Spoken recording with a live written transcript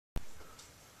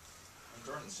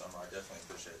during the summer, I definitely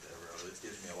appreciate that, really. It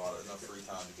gives me enough free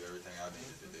time to do everything I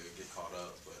needed to do, get caught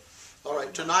up. But all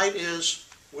right, tonight is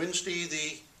Wednesday,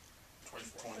 the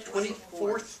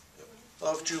 24th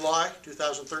of July,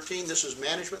 2013. This is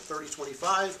Management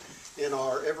 3025 in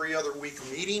our every other week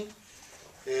meeting.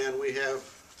 And we have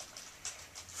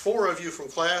 4 of you from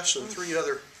class and 3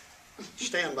 other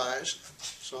standbys.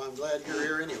 So I'm glad you're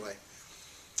here anyway.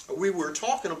 We were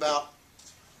talking about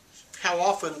how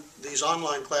often these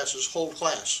online classes hold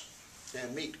class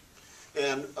and meet.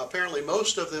 And apparently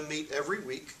most of them meet every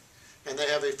week, and they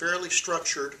have a fairly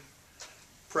structured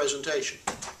presentation.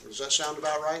 Does that sound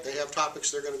about right? They have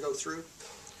topics they're going to go through.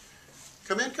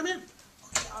 Come in, come in.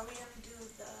 Okay, are we going to do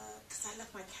the, because I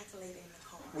left my calculator in the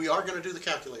car. We are going to do the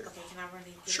calculator. Okay, can I run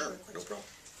it? Sure, no problem.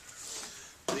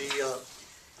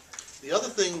 The other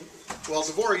thing, well,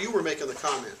 Devorah, you were making the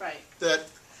comment. Right. That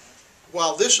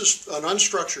while this is an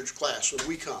unstructured class when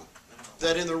we come,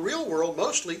 that in the real world,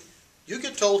 mostly, you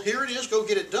get told, here it is, go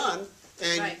get it done,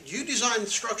 and Right. you design the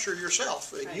structure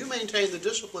yourself, and you maintain the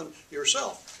discipline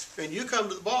yourself, and you come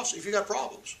to the boss if you got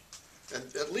problems. And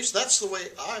at least that's the way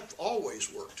I've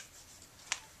always worked,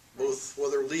 both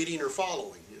whether leading or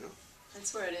following, you know.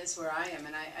 That's where it is where I am,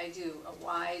 and I do a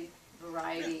wide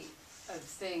variety of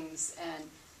things, and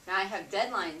I have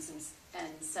deadlines and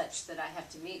such that I have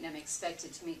to meet, and I'm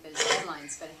expected to meet those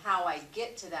deadlines, but how I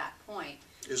get to that point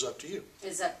Is up to you.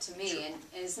 Is up to me. Sure. And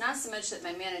it's not so much that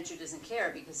my manager doesn't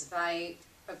care, because if I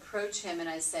approach him and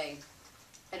I say,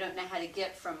 I don't know how to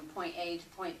get from point A to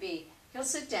point B, he'll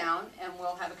sit down and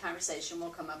we'll have a conversation. We'll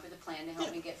come up with a plan to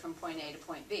help me get from point A to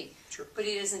point B. Sure. But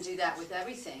he doesn't do that with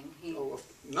everything.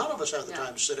 None of us have the No.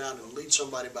 time to sit down and lead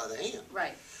somebody by the hand.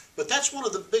 Right. But that's one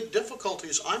of the big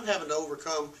difficulties I'm having to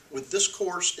overcome with this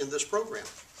course in this program.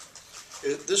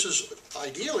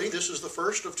 Ideally, this is the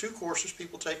first of 2 courses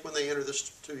people take when they enter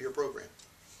this 2-year program.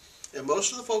 And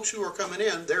most of the folks who are coming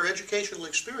in, their educational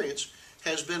experience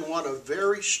has been one of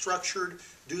very structured,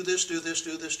 do this, do this,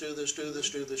 do this, do this, do this,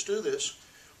 do this, do this,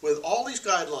 with all these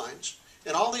guidelines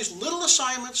and all these little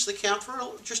assignments that count for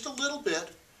just a little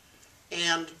bit.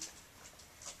 And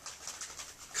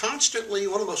constantly,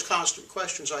 one of the most constant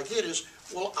questions I get is,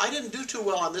 well, I didn't do too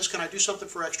well on this, can I do something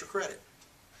for extra credit?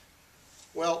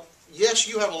 Well, yes,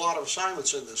 you have a lot of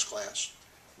assignments in this class,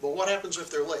 but what happens if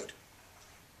they're late?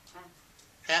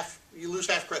 You lose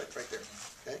half credit right there,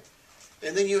 okay?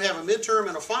 And then you have a midterm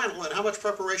and a final, and how much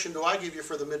preparation do I give you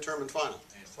for the midterm and final?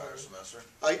 The entire semester.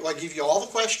 I give you all the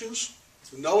questions,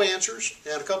 no answers,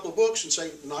 and a couple of books and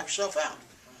say, knock yourself out.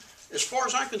 As far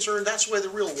as I'm concerned, that's the way the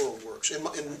real world works. In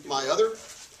my other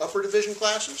upper division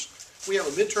classes, we have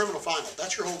a midterm and a final.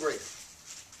 That's your whole grade.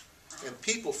 And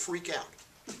people freak out.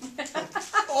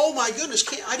 Oh my goodness,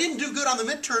 I didn't do good on the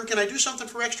midterm, can I do something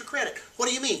for extra credit? What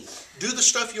do you mean? Do the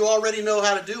stuff you already know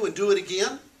how to do and do it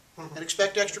again and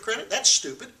expect extra credit? That's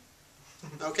stupid.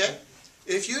 Okay?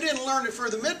 If you didn't learn it for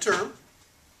the midterm,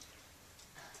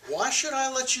 why should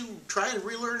I let you try and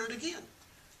relearn it again?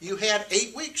 You had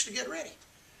 8 weeks to get ready.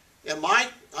 And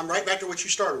I'm right back to what you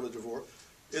started with, Devorah.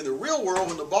 In the real world,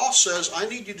 when the boss says, I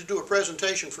need you to do a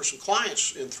presentation for some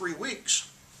clients in 3 weeks,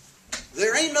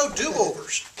 there ain't no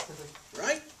do-overs,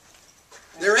 right?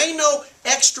 There ain't no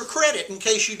extra credit in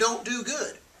case you don't do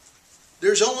good.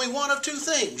 There's only one of 2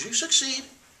 things. You succeed,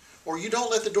 or you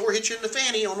don't let the door hit you in the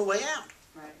fanny on the way out.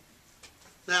 Right.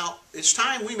 Now, it's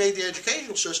time we made the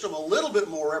educational system a little bit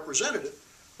more representative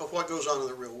of what goes on in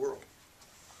the real world.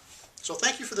 So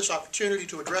thank you for this opportunity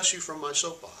to address you from my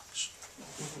soapbox.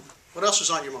 What else is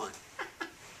on your mind?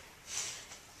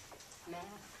 Math.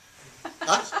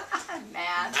 Huh?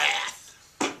 Math.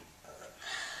 Math.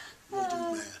 We'll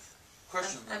do math.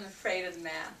 Question. I'm afraid of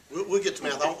math. We'll get to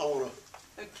math. I want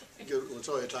Okay. to give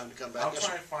Latoya time to come back. I'm Yes,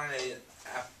 trying to find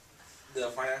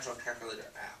the financial calculator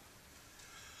app.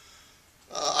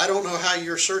 I don't know how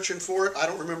you're searching for it. I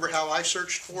don't remember how I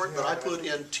searched for it, but I put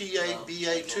in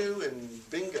TABA2 and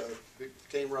bingo, it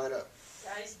came right up.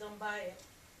 Guys, don't buy it.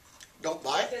 Don't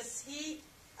buy it? Because he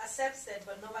accepts it,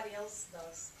 but nobody else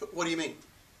does. What do you mean?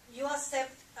 You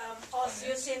accept us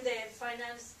using the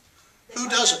finance. Who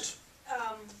doesn't?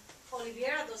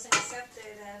 Oliveira doesn't accept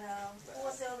it, and who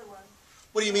was the other one?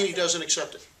 What do you mean he doesn't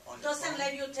accept it? Doesn't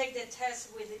let you take the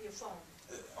test with your phone.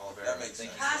 That makes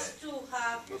sense. Has to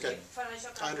have Okay. financial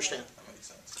calculator. I understand. That makes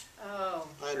sense. Oh.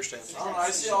 I understand. I don't know,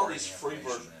 I see all these free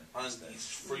versions, these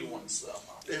free ones stuff.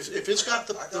 If it's got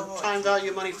the time value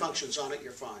of money functions on it,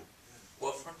 you're fine.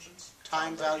 What functions?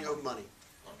 Time value of money.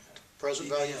 Okay. Present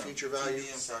value, future value.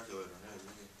 TVM calculator.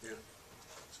 Yeah.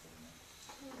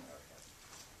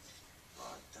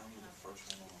 Down to the first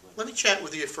one on the let me chat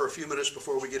with you for a few minutes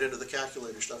before we get into the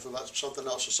calculator stuff about something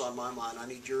else that's on my mind I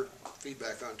need your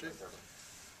feedback on too.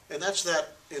 And that's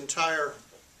that entire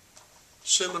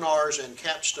seminars and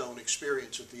capstone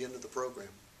experience at the end of the program.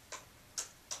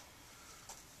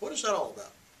 What is that all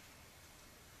about?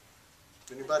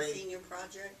 Anybody? Senior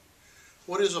project?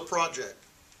 What is a project?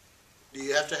 Do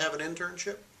you have to have an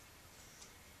internship?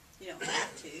 You don't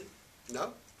have to.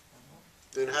 No?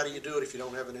 Then how do you do it if you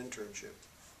don't have an internship?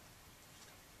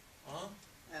 Huh? Oh,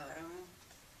 I don't know.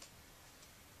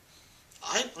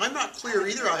 I'm not clear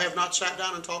either. I have not sat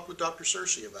down and talked with Dr.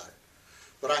 Searcy about it.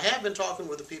 But I have been talking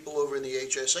with the people over in the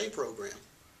HSA program,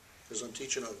 because I'm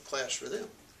teaching a class for them.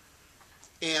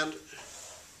 And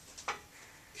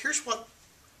here's what,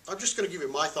 I'm just going to give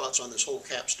you my thoughts on this whole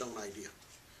capstone idea.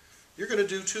 You're going to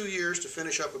do 2 years to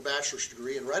finish up a bachelor's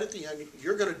degree, and right at the end,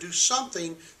 you're going to do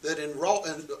something that,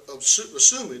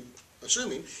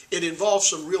 assuming it involves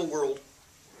some real-world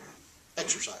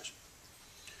exercise.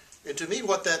 And to me,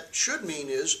 what that should mean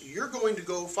is you're going to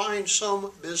go find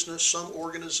some business, some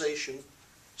organization,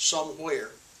 somewhere,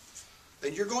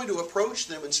 and you're going to approach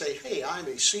them and say, hey, I'm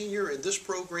a senior in this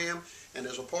program, and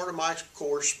as a part of my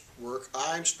coursework,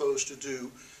 I'm supposed to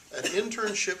do an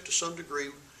internship to some degree,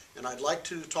 and I'd like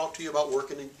to talk to you about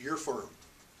working in your firm.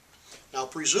 Now,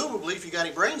 presumably, if you got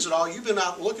any brains at all, you've been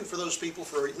out looking for those people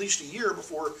for at least a year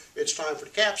before it's time for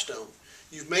the capstone.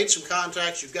 You've made some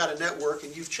contacts, you've got a network,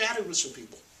 and you've chatted with some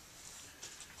people.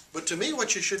 But to me,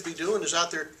 what you should be doing is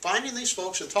out there finding these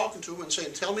folks and talking to them and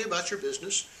saying, tell me about your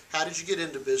business. How did you get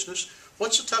into business?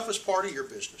 What's the toughest part of your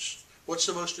business? What's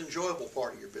the most enjoyable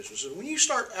part of your business? And when you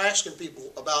start asking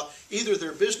people about either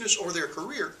their business or their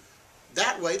career,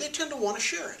 that way they tend to want to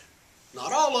share it.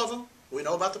 Not all of them. We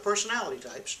know about the personality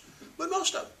types, but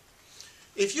most of them.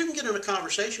 If you can get in a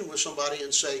conversation with somebody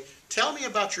and say, tell me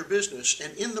about your business,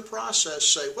 and in the process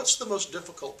say, what's the most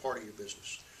difficult part of your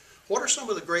business? What are some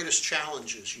of the greatest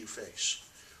challenges you face?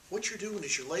 What you're doing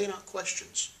is you're laying out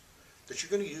questions that you're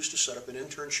going to use to set up an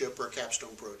internship or a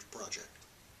capstone project.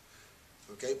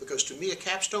 Okay, because to me a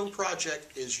capstone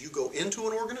project is you go into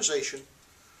an organization,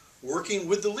 working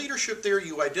with the leadership there,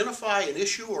 you identify an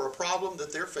issue or a problem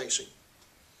that they're facing.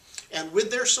 And with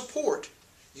their support,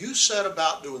 you set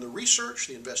about doing the research,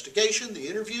 the investigation, the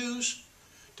interviews,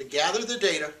 to gather the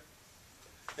data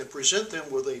and present them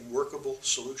with a workable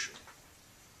solution.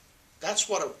 That's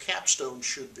what a capstone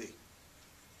should be.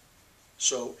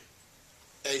 So,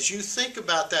 as you think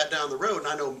about that down the road, and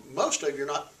I know most of you are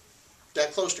not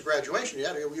that close to graduation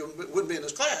yet, or you wouldn't be in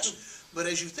this class, but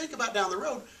as you think about down the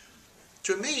road,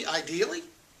 to me, ideally,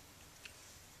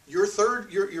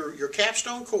 your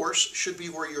capstone course should be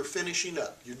where you're finishing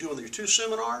up. You're doing your 2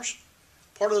 seminars.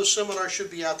 Part of those seminars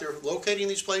should be out there locating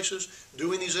these places,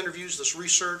 doing these interviews, this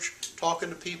research, talking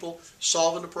to people,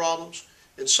 solving the problems.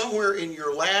 And somewhere in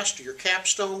your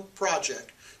capstone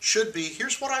project should be,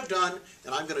 here's what I've done,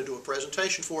 and I'm going to do a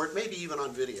presentation for it, maybe even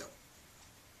on video.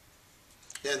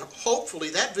 And hopefully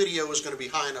that video is going to be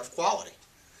high enough quality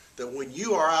that when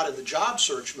you are out in the job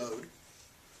search mode,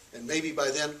 and maybe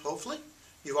by then, hopefully,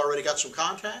 you've already got some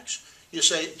contacts, you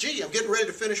say, gee, I'm getting ready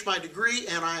to finish my degree,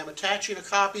 and I am attaching a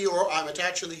copy, or I'm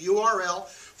attaching the URL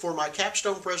for my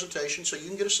capstone presentation, so you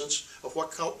can get a sense of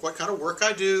what kind of work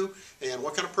I do, and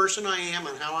what kind of person I am,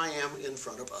 and how I am in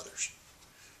front of others.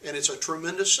 And it's a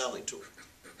tremendous selling tool.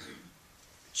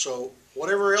 So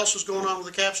whatever else is going on with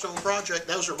the capstone project,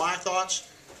 those are my thoughts,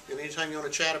 and anytime you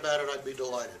want to chat about it, I'd be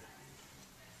delighted.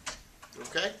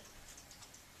 Okay?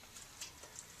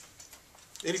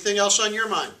 Anything else on your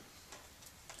mind?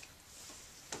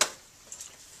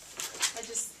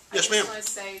 I Yes, just ma'am. want to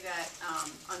say that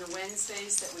on the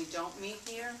Wednesdays that we don't meet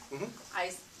here, Mhm.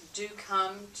 I do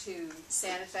come to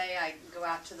Santa Fe. I go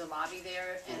out to the lobby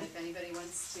there, and if anybody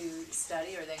wants to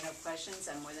study or they have questions,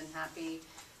 I'm more than happy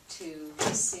to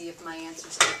see if my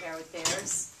answers compare with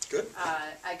theirs. Good.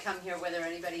 I come here whether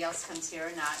anybody else comes here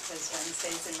or not, because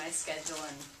Wednesday's in my schedule,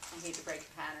 and I hate to break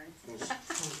a pattern.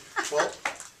 Well,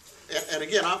 and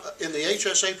again, in the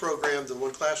HSA program, the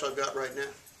one class I've got right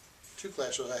now, 2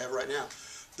 classes I have right now,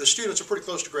 the students are pretty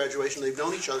close to graduation. They've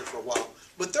known each other for a while.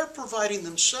 But they're providing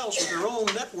themselves with their own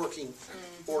networking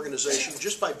organization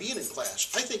just by being in class.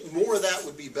 I think more of that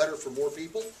would be better for more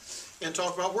people. And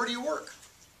talk about, where do you work?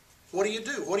 What do you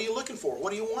do? What are you looking for?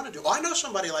 What do you want to do? I know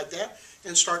somebody like that,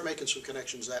 and start making some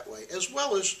connections that way, as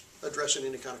well as addressing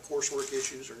any kind of coursework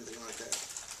issues or anything like that.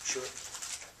 Sure.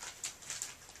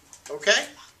 Okay?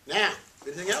 Now,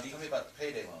 anything else? Tell me about the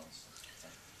payday loans.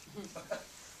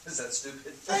 Is that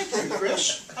stupid? Thank you,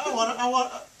 Chris. I want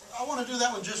to do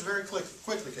that one just very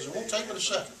quickly, because it won't take but a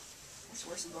second. That's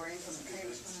worse than borrowing from the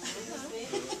parents.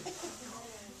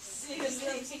 You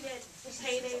see that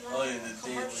Payday Oh, yeah, line the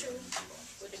commercial daily.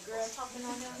 with the girl talking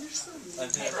on there? I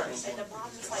think that was At the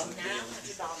bottom, it's like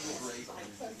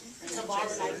 $900. To borrow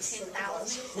like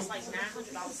 10,000, it's like $900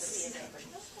 to pay it.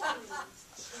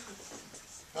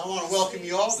 I want to welcome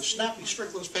you all to Snappy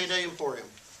Strickland's Payday Emporium.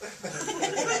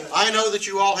 I know that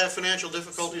you all have financial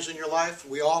difficulties in your life.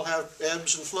 We all have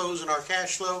ebbs and flows in our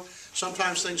cash flow.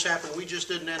 Sometimes things happen we just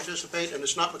didn't anticipate, and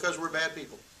it's not because we're bad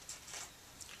people.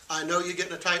 I know you get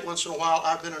in a tight once in a while.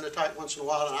 I've been in a tight once in a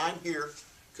while, and I'm here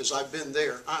because I've been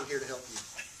there. I'm here to help you.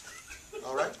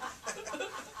 All right?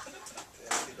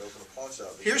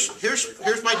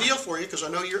 Here's my deal for you, because I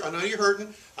know you're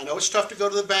hurting. I know it's tough to go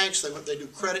to the banks. They do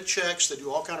credit checks. They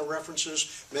do all kind of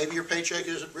references. Maybe your paycheck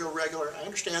isn't real regular. I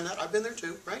understand that. I've been there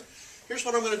too, right? Here's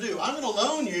what I'm going to do. I'm going to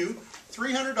loan you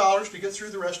 $300 to get through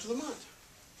the rest of the month.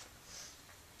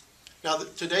 Now,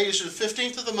 today is the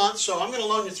 15th of the month, so I'm going to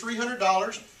loan you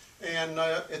 $300, and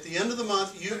at the end of the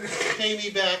month, you pay me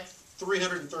back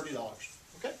 $330.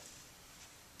 Okay?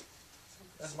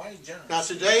 That's mighty generous. Now,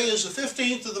 today is the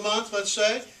 15th of the month, let's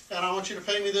say, and I want you to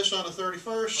pay me this on the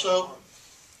 31st, so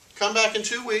come back in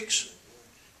 2 weeks,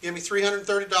 give me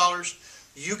 $330,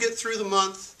 you get through the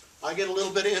month, I get a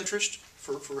little bit of interest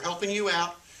for helping you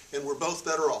out, and we're both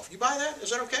better off. You buy that?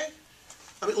 Is that okay?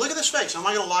 I mean, look at this face. Am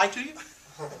I going to lie to you?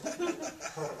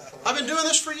 I've been doing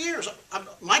this for years.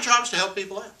 My job is to help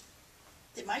people out.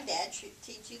 Did my dad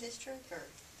teach you this trick, or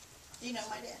do you know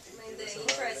my dad? I mean, the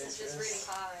interest is just really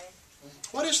high.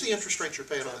 What is the interest rate you're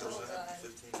paying on those?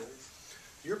 15 days.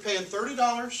 You're paying $30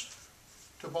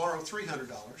 to borrow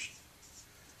 $300.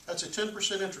 That's a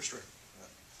 10% interest rate.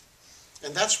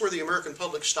 And that's where the American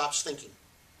public stops thinking.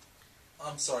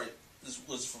 I'm sorry, this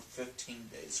was for 15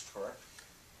 days, correct?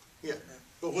 Yeah.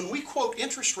 But when we quote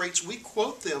interest rates, we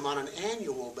quote them on an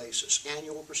annual basis.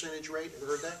 Annual percentage rate, have you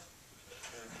heard that?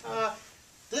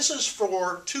 This is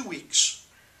for 2 weeks.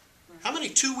 How many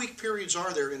 2-week periods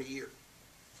are there in a year?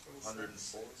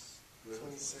 104.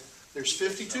 There's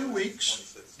 52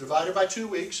 weeks, divided by 2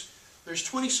 weeks. There's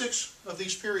 26 of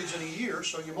these periods in a year,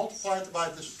 so you multiply it by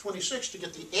this 26 to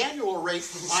get the annual rate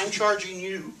I'm charging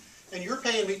you, and you're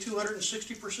paying me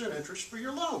 260% interest for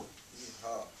your loan.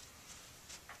 Yeehaw.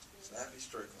 Snappy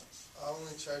Strickland's. I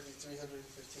only charge you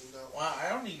 $315. Wow, I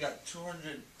only got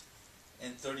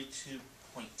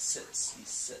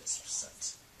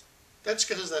 232.66%. That's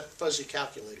because of that fuzzy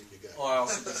calculator you got. Well, I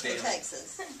also did It's from daily.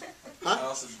 Texas. I Huh?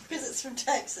 also Because it's from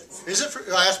Texas. Is it?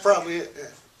 That's probably it. Yeah.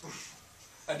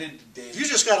 I did the daily. You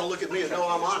just got to look at me and know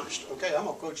I'm honest. Okay, I'm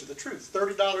going to quote you the truth.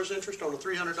 $30 interest on a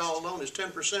 $300 loan is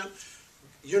 10%.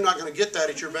 You're not going to get that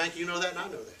at your bank. You know that, and I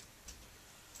know that.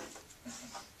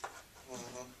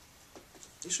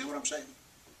 You see what I'm saying?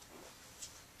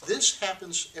 This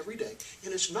happens every day.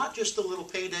 And it's not just the little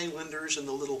payday lenders and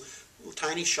the little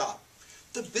tiny shop.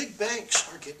 The big banks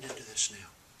are getting into this now.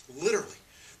 Literally.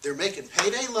 They're making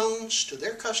payday loans to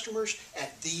their customers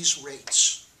at these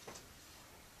rates.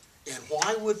 And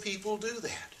why would people do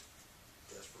that?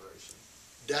 Desperation.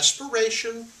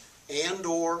 Desperation and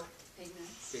or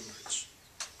Ignorance. ignorance.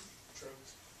 So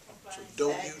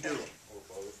don't you do it. Or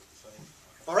both at the same.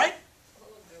 All right?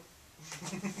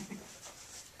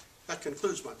 That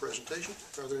concludes my presentation.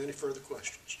 Are there any further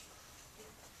questions?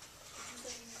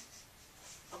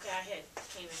 Okay, I had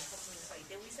came in a couple minutes late.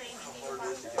 Did we say How anything hard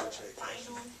about is it to get a the check?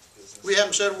 final? We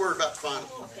haven't said a word about the final.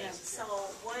 Okay, so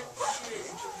what should we,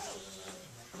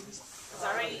 it's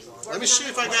already. Let me see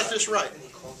if I got this right.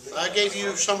 I gave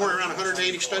you somewhere around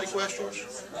 180 study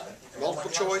questions,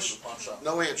 multiple choice,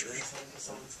 no answers. Which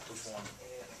one?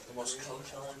 The most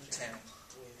colorful 10.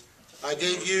 I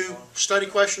gave you study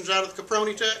questions out of the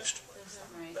Caproni text.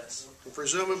 Right. And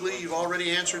presumably you've already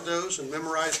answered those and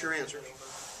memorized your answers.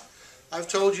 I've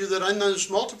told you that in those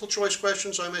multiple choice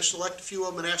questions I may select a few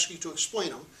of them and ask you to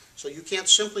explain them, so you can't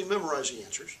simply memorize the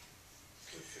answers.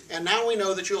 And now we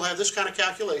know that you'll have this kind of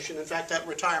calculation, in fact that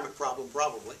retirement problem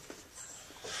probably.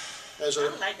 As I a,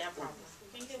 don't like that problem.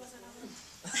 Can you give us another?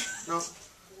 no,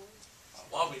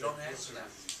 Well, we don't answer that.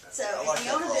 So if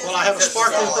you own a business. well I have a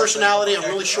sparkling personality, I'm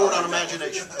really short on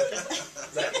imagination.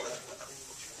 Okay?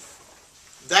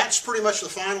 That's pretty much the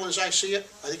final as I see it.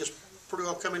 I think it's pretty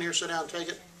well come in here, sit down and take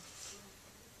it.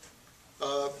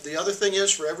 The other thing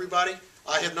is, for everybody,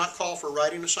 I have not called for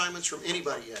writing assignments from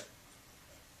anybody yet.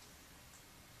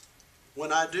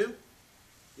 When I do,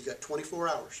 you got 24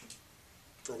 hours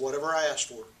for whatever I asked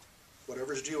for,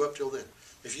 whatever's due up till then.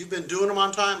 If you've been doing them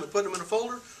on time and putting them in a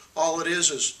folder, all it is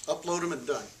upload them and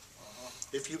done.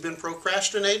 If you've been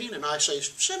procrastinating and I say,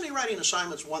 send me writing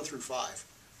assignments 1 through 5,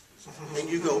 and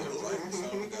you go,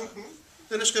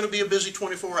 then it's going to be a busy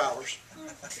 24 hours.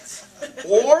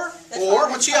 Or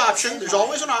what's the option? There's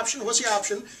always an option. What's the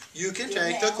option? You can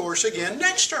take the course again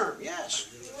next term. Yes.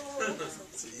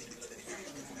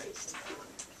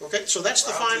 Okay, so that's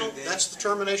the final, that's the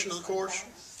termination of the course.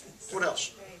 What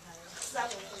else? So,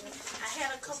 I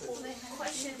had a couple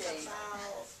questions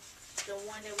about the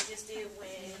one that we just did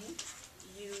when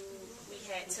we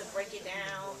had to break it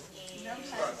down and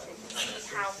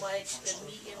see how much the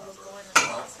meeting was going to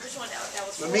cost. Which one that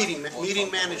was The for?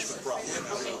 meeting management problem.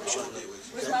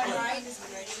 Was mine right?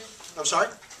 I'm sorry?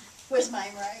 Was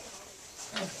mine right?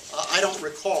 I don't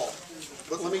recall,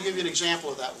 but let me give you an example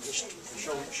of that one, just to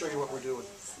show you what we're doing.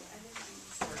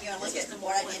 You want to look at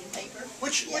what I did in paper?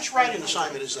 Which writing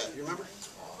assignment is that? You remember?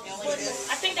 You only did,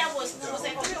 I think that was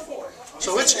that real for?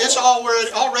 So it's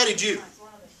already due.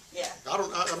 yeah,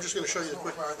 I'm just going to show you the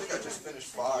quick. I think I just finished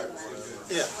 5.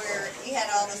 Yeah. where he had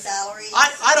all the salaries.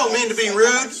 I don't mean to be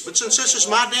rude, but since this is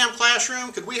my damn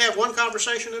classroom, could we have one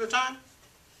conversation at a time?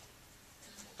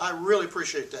 I really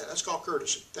appreciate that. That's called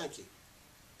courtesy. Thank you.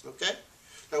 Okay?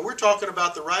 Now we're talking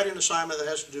about the writing assignment that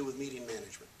has to do with meeting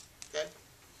management. Okay?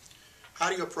 How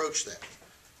do you approach that?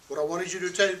 What I wanted you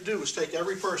to do is take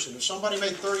every person. If somebody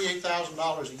made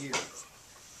 $38,000 a year,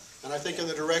 and I think in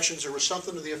the directions there was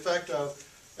something to the effect of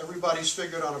everybody's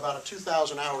figured on about a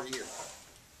 2,000 hour year.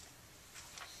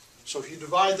 So if you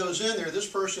divide those in there, this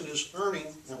person is earning,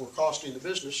 and we're costing the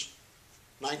business,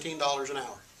 $19 an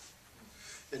hour.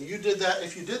 And you did that,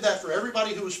 if you did that for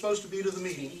everybody who was supposed to be to the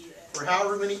meeting, for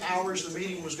however many hours the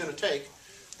meeting was going to take,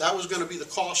 that was going to be the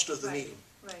cost of the meeting.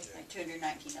 Right. Like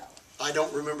 $219. I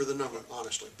don't remember the number,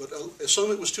 honestly, but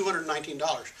assume it was $219.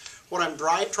 What I'm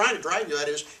trying to drive you at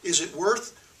is it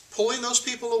worth pulling those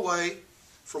people away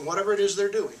from whatever it is they're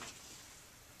doing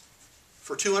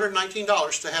for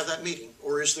 $219 to have that meeting,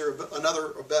 or is there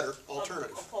a better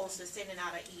alternative? Opposed to sending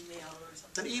out an email or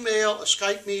something. An email, a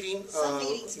Skype meeting, Some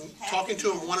meetings have talking to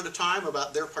to be them one at a time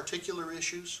about their particular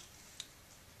issues.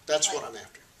 That's what I'm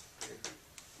after.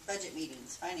 Budget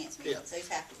meetings, finance meetings, those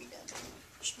have to be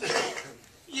done.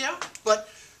 Yeah, but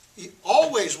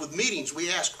always with meetings,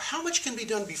 we ask, how much can be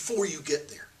done before you get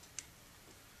there?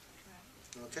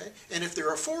 Okay? And if there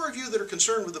are 4 of you that are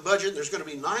concerned with the budget, and there's going to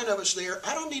be 9 of us there,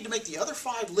 I don't need to make the other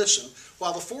 5 listen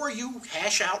while the 4 of you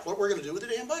hash out what we're going to do with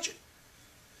the damn budget.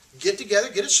 Get together,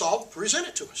 get it solved, present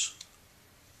it to us.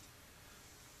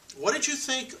 What did you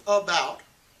think about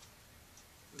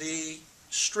the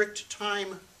strict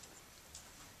time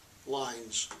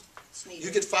lines?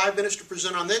 You get 5 minutes to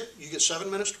present on that, you get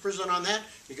 7 minutes to present on that,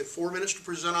 you get 4 minutes to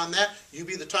present on that, you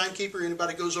be the timekeeper,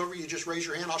 anybody goes over, you just raise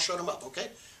your hand, I'll shut them up, okay?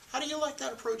 How do you like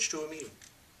that approach to a meeting?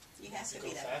 You have to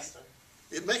be that way. Faster.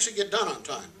 It makes it get done on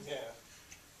time. Yeah.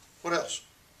 What else?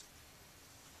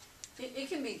 It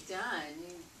can be done,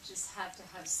 you just have to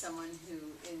have someone who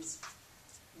is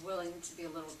willing to be a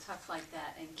little tough like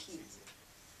that and keep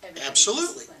everybody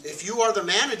Absolutely. disciplined. If you are the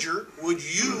manager, would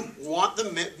you want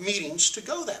the meetings to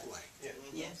go that way?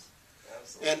 Yes.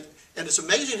 And it's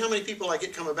amazing how many people I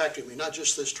get coming back to me, not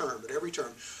just this term, but every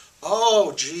term.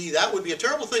 Oh, gee, that would be a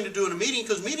terrible thing to do in a meeting,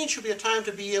 because meetings should be a time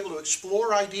to be able to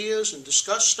explore ideas and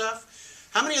discuss stuff.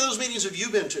 How many of those meetings have you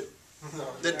been to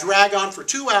that drag on for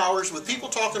 2 hours with people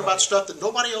talking about stuff that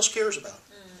nobody else cares about?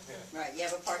 Right, you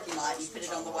have a parking lot, you put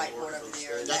it on the whiteboard over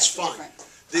there. And That's fine. different.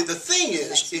 The thing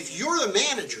is, if you're the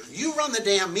manager, you run the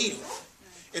damn meeting.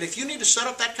 And if you need to set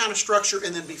up that kind of structure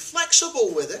and then be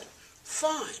flexible with it,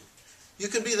 fine. You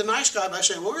can be the nice guy by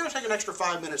saying, well, we're going to take an extra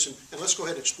 5 minutes and let's go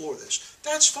ahead and explore this.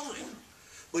 That's fine.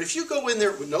 But if you go in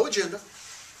there with no agenda,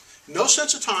 no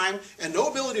sense of time, and no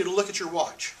ability to look at your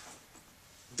watch,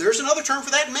 there's another term for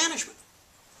that in management.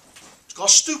 It's called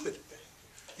stupid.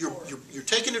 You're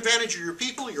taking advantage of your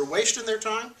people, you're wasting their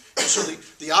time. And so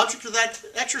the object of that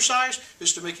exercise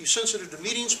is to make you sensitive to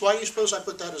meetings. Why do you suppose I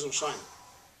put that as an assignment?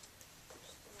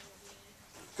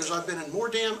 Because I've been in more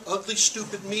damn ugly,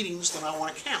 stupid meetings than I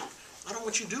want to count. I don't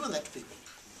want you doing that to people.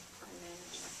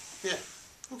 Yeah,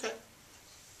 okay.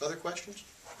 Other questions?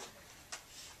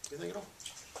 Anything at all?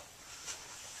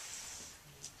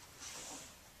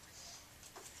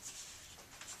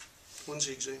 When's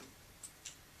the exam?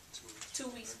 2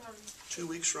 weeks from 2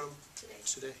 weeks from today.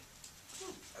 today.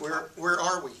 Where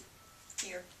are we?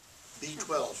 Here.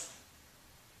 B12.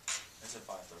 It's at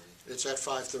 5:30. It's at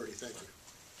 5:30, thank you.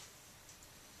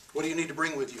 What do you need to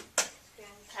bring with you?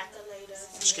 Calculator.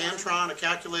 A Scantron, a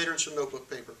calculator, and some notebook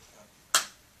paper.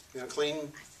 You got a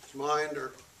clean mind,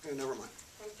 or never mind.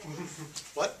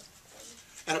 What?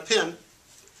 And a pen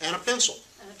and a pencil.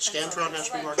 And a pencil. Scantron has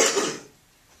to be All right.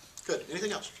 marked. Good.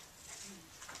 Anything else?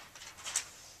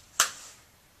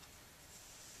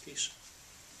 Peace.